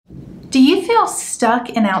Do you feel stuck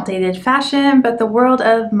in outdated fashion, but the world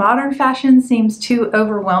of modern fashion seems too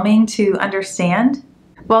overwhelming to understand?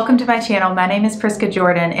 Welcome to my channel. My name is Priska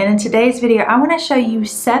Jordan, and in today's video, I want to show you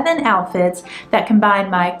 7 outfits that combine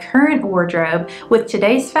my current wardrobe with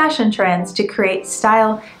today's fashion trends to create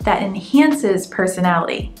style that enhances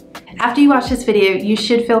personality. After you watch this video, you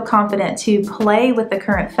should feel confident to play with the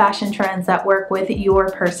current fashion trends that work with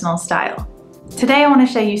your personal style. Today I want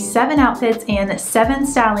to show you 7 outfits and 7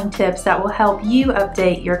 styling tips that will help you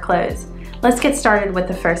update your clothes. Let's get started with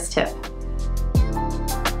the first tip.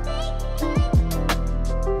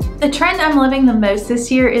 The trend I'm loving the most this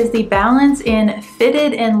year is the balance in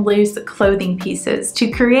fitted and loose clothing pieces to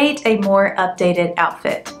create a more updated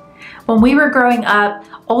outfit. When we were growing up,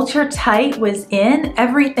 ultra tight was in.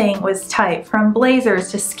 Everything was tight, from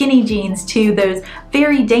blazers to skinny jeans to those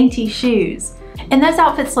very dainty shoes. And those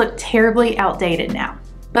outfits look terribly outdated now.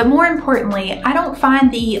 But more importantly, I don't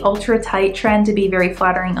find the ultra tight trend to be very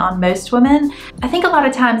flattering on most women. I think a lot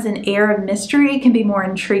of times an air of mystery can be more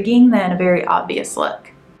intriguing than a very obvious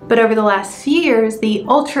look. But over the last few years, the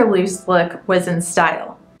ultra loose look was in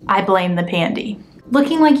style. I blame the pandy.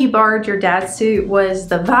 Looking like you borrowed your dad's suit was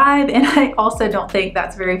the vibe, and I also don't think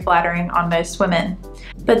that's very flattering on most women.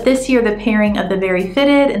 But this year, the pairing of the very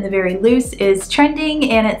fitted and the very loose is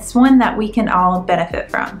trending, and it's one that we can all benefit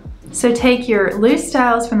from. So take your loose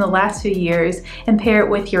styles from the last few years and pair it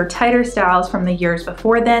with your tighter styles from the years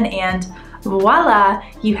before then, and voila,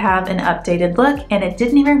 you have an updated look, and it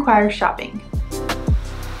didn't even require shopping.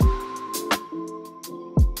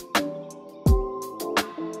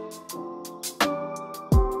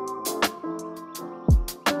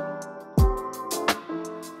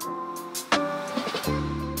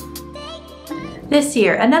 This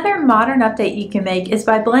year, another modern update you can make is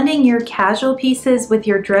by blending your casual pieces with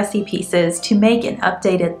your dressy pieces to make an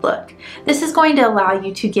updated look. This is going to allow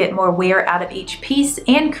you to get more wear out of each piece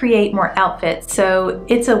and create more outfits, so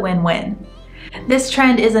it's a win-win. This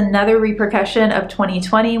trend is another repercussion of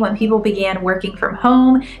 2020 when people began working from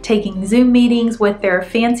home, taking Zoom meetings with their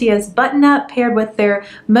fanciest button-up paired with their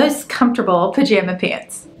most comfortable pajama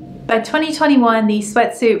pants. By 2021, the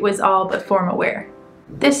sweatsuit was all but formal wear.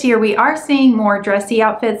 This year, we are seeing more dressy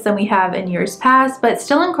outfits than we have in years past, but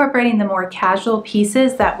still incorporating the more casual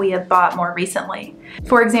pieces that we have bought more recently.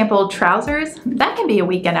 For example, trousers, that can be a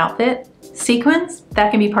weekend outfit. Sequins,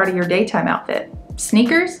 that can be part of your daytime outfit.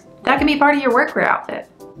 Sneakers, that can be part of your workwear outfit.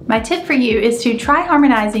 My tip for you is to try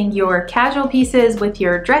harmonizing your casual pieces with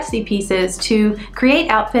your dressy pieces to create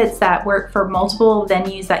outfits that work for multiple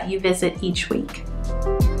venues that you visit each week.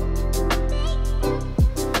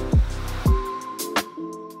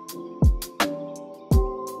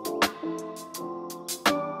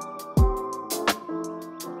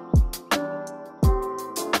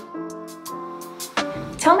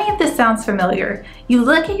 Tell me if this sounds familiar. You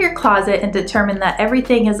look at your closet and determine that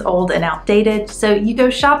everything is old and outdated, so you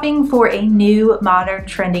go shopping for a new, modern,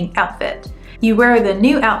 trending outfit. You wear the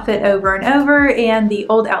new outfit over and over, and the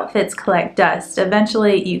old outfits collect dust.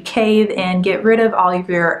 Eventually, you cave and get rid of all of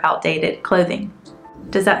your outdated clothing.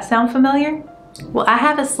 Does that sound familiar? Well, I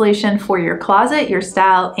have a solution for your closet, your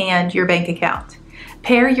style, and your bank account.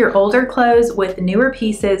 Pair your older clothes with newer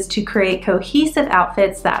pieces to create cohesive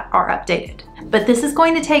outfits that are updated. But this is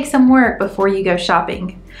going to take some work before you go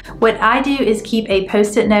shopping. What I do is keep a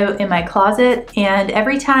post-it note in my closet, and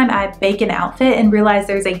every time I make an outfit and realize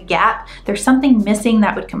there's a gap, there's something missing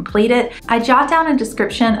that would complete it, I jot down a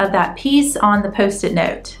description of that piece on the post-it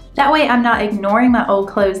note. That way I'm not ignoring my old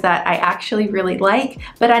clothes that I actually really like,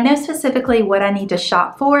 but I know specifically what I need to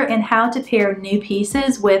shop for and how to pair new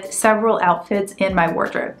pieces with several outfits in my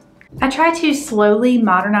wardrobe. I try to slowly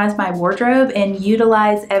modernize my wardrobe and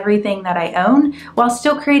utilize everything that I own while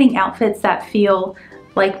still creating outfits that feel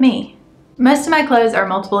like me. Most of my clothes are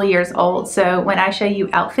multiple years old, so when I show you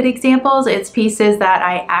outfit examples, it's pieces that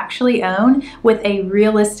I actually own with a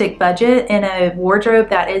realistic budget in a wardrobe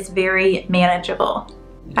that is very manageable.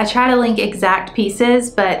 I try to link exact pieces,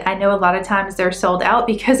 but I know a lot of times they're sold out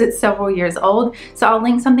because it's several years old, so I'll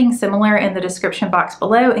link something similar in the description box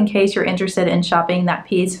below in case you're interested in shopping that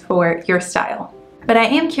piece for your style. But I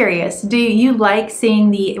am curious, do you like seeing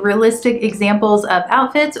the realistic examples of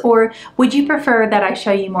outfits, or would you prefer that I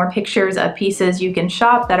show you more pictures of pieces you can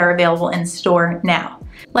shop that are available in store now?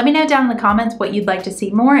 Let me know down in the comments what you'd like to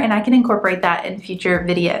see more, and I can incorporate that in future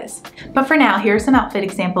videos. But for now, here are some outfit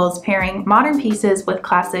examples pairing modern pieces with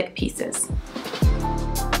classic pieces.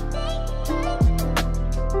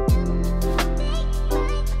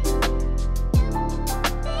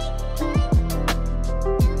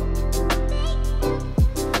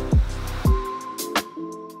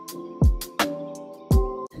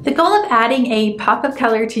 The goal of adding a pop of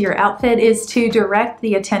color to your outfit is to direct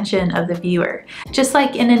the attention of the viewer. Just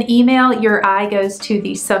like in an email, your eye goes to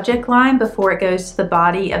the subject line before it goes to the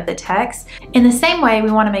body of the text. In the same way, we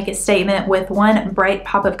want to make a statement with one bright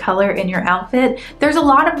pop of color in your outfit. There's a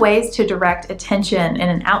lot of ways to direct attention in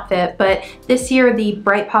an outfit, but this year the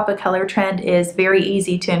bright pop of color trend is very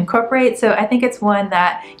easy to incorporate, so I think it's one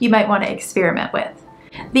that you might want to experiment with.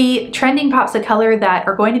 The trending pops of color that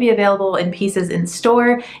are going to be available in pieces in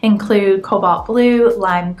store include cobalt blue,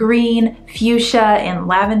 lime green, fuchsia, and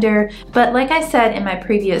lavender. But like I said in my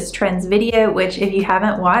previous trends video, which if you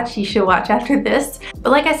haven't watched, you should watch after this.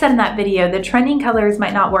 But like I said in that video, the trending colors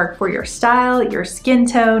might not work for your style, your skin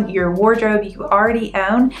tone, your wardrobe you already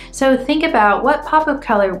own. So think about what pop of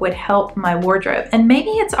color would help my wardrobe. And maybe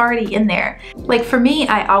it's already in there. Like for me,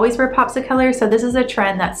 I always wear pops of color, so this is a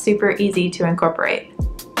trend that's super easy to incorporate.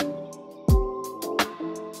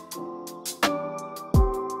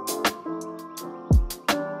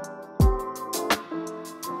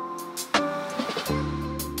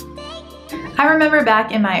 I remember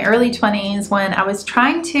back in my early 20s when I was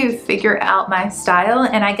trying to figure out my style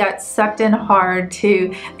and I got sucked in hard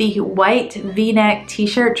to the white V-neck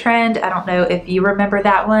t-shirt trend. I don't know if you remember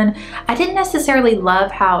that one. I didn't necessarily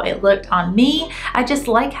love how it looked on me. I just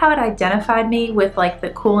like how it identified me with like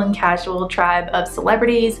the cool and casual tribe of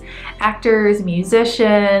celebrities, actors,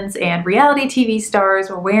 musicians, and reality TV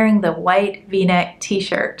stars were wearing the white V-neck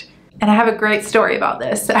t-shirt. And I have a great story about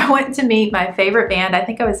this. I went to meet my favorite band, I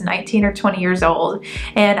think I was 19 or 20 years old,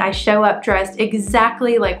 and I show up dressed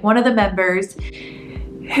exactly like one of the members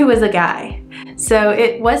who was a guy. So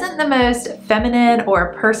it wasn't the most feminine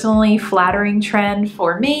or personally flattering trend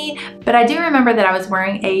for me, but I do remember that I was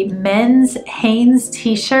wearing a men's Hanes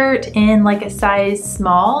t-shirt in like a size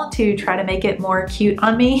small to try to make it more cute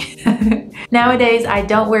on me. Nowadays, I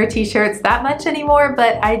don't wear t-shirts that much anymore,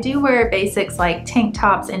 but I do wear basics like tank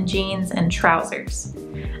tops and jeans and trousers.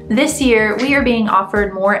 This year, we are being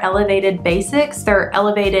offered more elevated basics. They're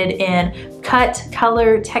elevated in cut,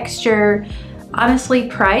 color, texture, honestly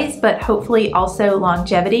price, but hopefully also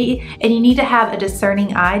longevity. And you need to have a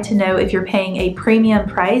discerning eye to know if you're paying a premium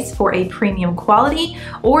price for a premium quality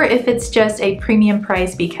or if it's just a premium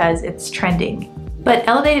price because it's trending. But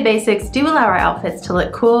elevated basics do allow our outfits to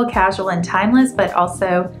look cool, casual, and timeless, but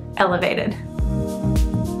also elevated.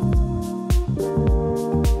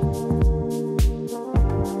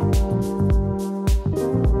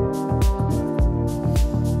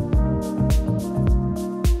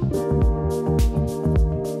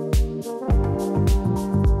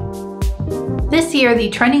 This year, the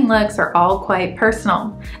trending looks are all quite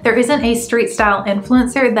personal. There isn't a street style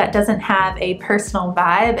influencer that doesn't have a personal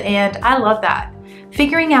vibe, and I love that.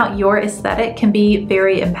 Figuring out your aesthetic can be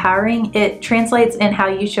very empowering. It translates in how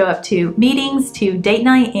you show up to meetings, to date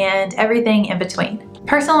night, and everything in between.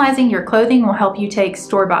 Personalizing your clothing will help you take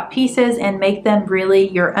store-bought pieces and make them really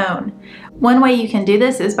your own. One way you can do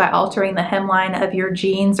this is by altering the hemline of your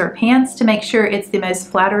jeans or pants to make sure it's the most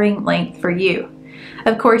flattering length for you.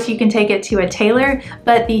 Of course, you can take it to a tailor,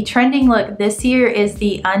 but the trending look this year is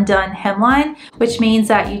the undone hemline, which means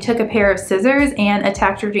that you took a pair of scissors and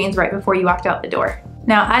attacked your jeans right before you walked out the door.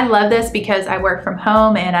 Now, I love this because I work from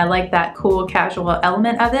home and I like that cool casual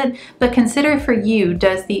element of it, but consider for you,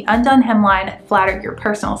 does the undone hemline flatter your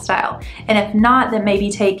personal style? And if not, then maybe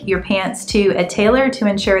take your pants to a tailor to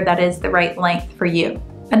ensure that is the right length for you.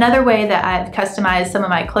 Another way that I've customized some of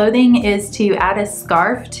my clothing is to add a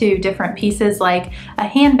scarf to different pieces like a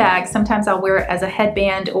handbag. Sometimes I'll wear it as a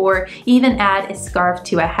headband or even add a scarf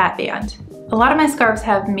to a hat band. A lot of my scarves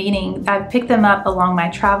have meaning. I've picked them up along my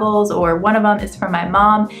travels, or one of them is from my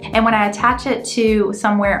mom, and when I attach it to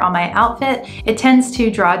somewhere on my outfit, it tends to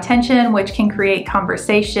draw attention, which can create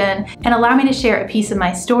conversation and allow me to share a piece of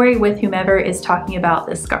my story with whomever is talking about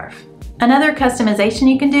this scarf. Another customization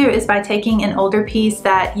you can do is by taking an older piece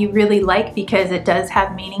that you really like because it does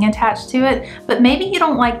have meaning attached to it, but maybe you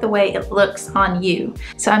don't like the way it looks on you.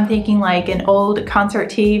 So I'm thinking like an old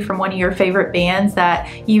concert tee from one of your favorite bands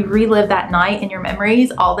that you relive that night in your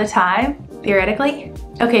memories all the time, theoretically.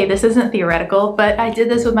 Okay, this isn't theoretical, but I did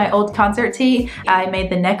this with my old concert tee. I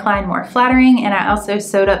made the neckline more flattering, and I also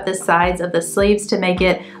sewed up the sides of the sleeves to make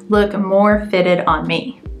it look more fitted on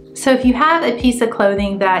me. So if you have a piece of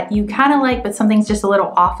clothing that you kind of like but something's just a little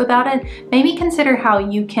off about it, maybe consider how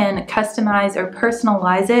you can customize or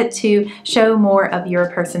personalize it to show more of your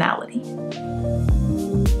personality.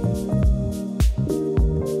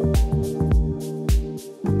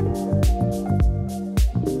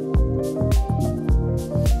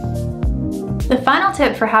 The final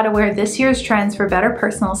tip for how to wear this year's trends for better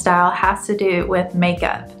personal style has to do with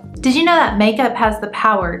makeup. Did you know that makeup has the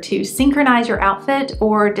power to synchronize your outfit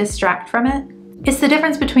or distract from it? It's the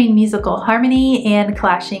difference between musical harmony and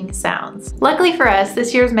clashing sounds. Luckily for us,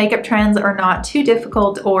 this year's makeup trends are not too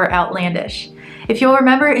difficult or outlandish. If you'll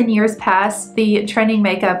remember in years past, the trending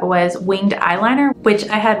makeup was winged eyeliner, which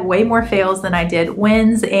I had way more fails than I did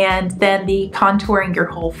wins, and then the contouring your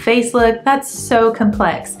whole face look. That's so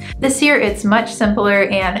complex. This year it's much simpler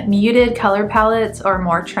and muted color palettes are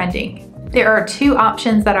more trending. There are two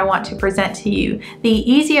options that I want to present to you, the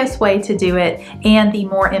easiest way to do it and the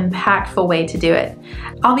more impactful way to do it.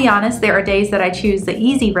 I'll be honest, there are days that I choose the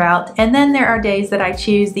easy route, and then there are days that I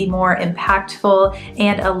choose the more impactful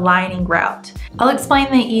and aligning route. I'll explain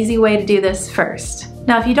the easy way to do this first.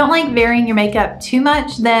 Now, if you don't like varying your makeup too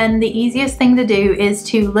much, then the easiest thing to do is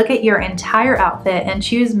to look at your entire outfit and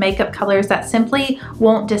choose makeup colors that simply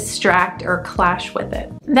won't distract or clash with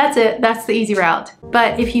it. That's it, that's the easy route.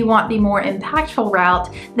 But if you want the more impactful route,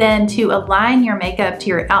 then to align your makeup to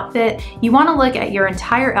your outfit, you want to look at your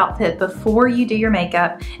entire outfit before you do your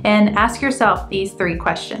makeup and ask yourself these three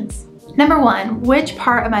questions. Number one, which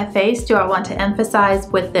part of my face do I want to emphasize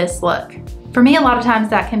with this look? For me, a lot of times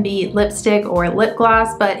that can be lipstick or lip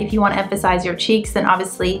gloss, but if you want to emphasize your cheeks, then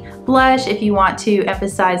obviously blush. If you want to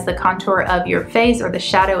emphasize the contour of your face or the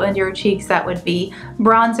shadow under your cheeks, that would be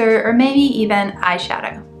bronzer or maybe even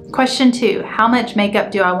eyeshadow. Question two, how much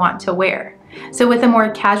makeup do I want to wear? So with a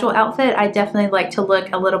more casual outfit, I definitely like to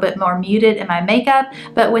look a little bit more muted in my makeup,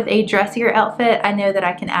 but with a dressier outfit, I know that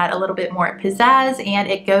I can add a little bit more pizzazz and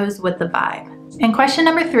it goes with the vibe. And question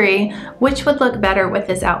number three, which would look better with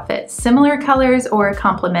this outfit? Similar colors or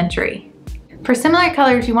complementary? For similar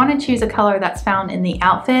colors, you want to choose a color that's found in the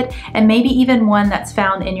outfit and maybe even one that's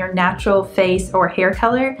found in your natural face or hair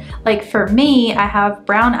color. Like for me, I have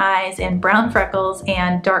brown eyes and brown freckles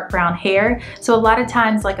and dark brown hair. So a lot of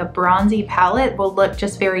times like a bronzy palette will look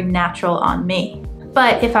just very natural on me.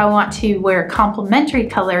 But if I want to wear complementary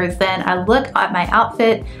colors, then I look at my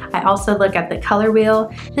outfit. I also look at the color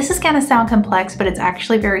wheel. This is gonna sound complex, but it's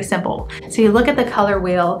actually very simple. So you look at the color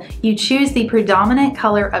wheel, you choose the predominant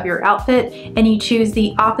color of your outfit, and you choose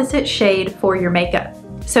the opposite shade for your makeup.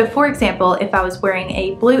 So for example, if I was wearing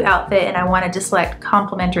a blue outfit and I wanted to select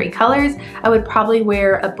complementary colors, I would probably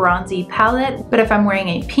wear a bronzy palette. But if I'm wearing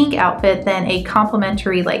a pink outfit, then a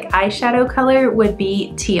complementary like eyeshadow color would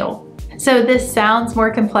be teal. So this sounds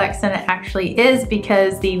more complex than it actually is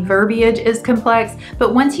because the verbiage is complex,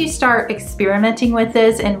 but once you start experimenting with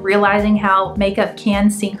this and realizing how makeup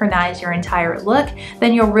can synchronize your entire look,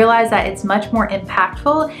 then you'll realize that it's much more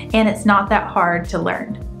impactful and it's not that hard to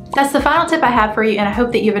learn. That's the final tip I have for you, and I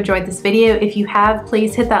hope that you've enjoyed this video. If you have,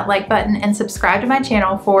 please hit that like button and subscribe to my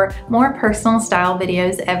channel for more personal style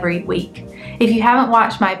videos every week. If you haven't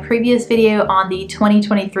watched my previous video on the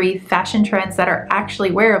 2023 fashion trends that are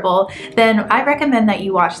actually wearable, then I recommend that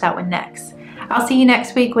you watch that one next. I'll see you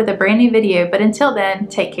next week with a brand new video, but until then,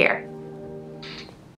 take care.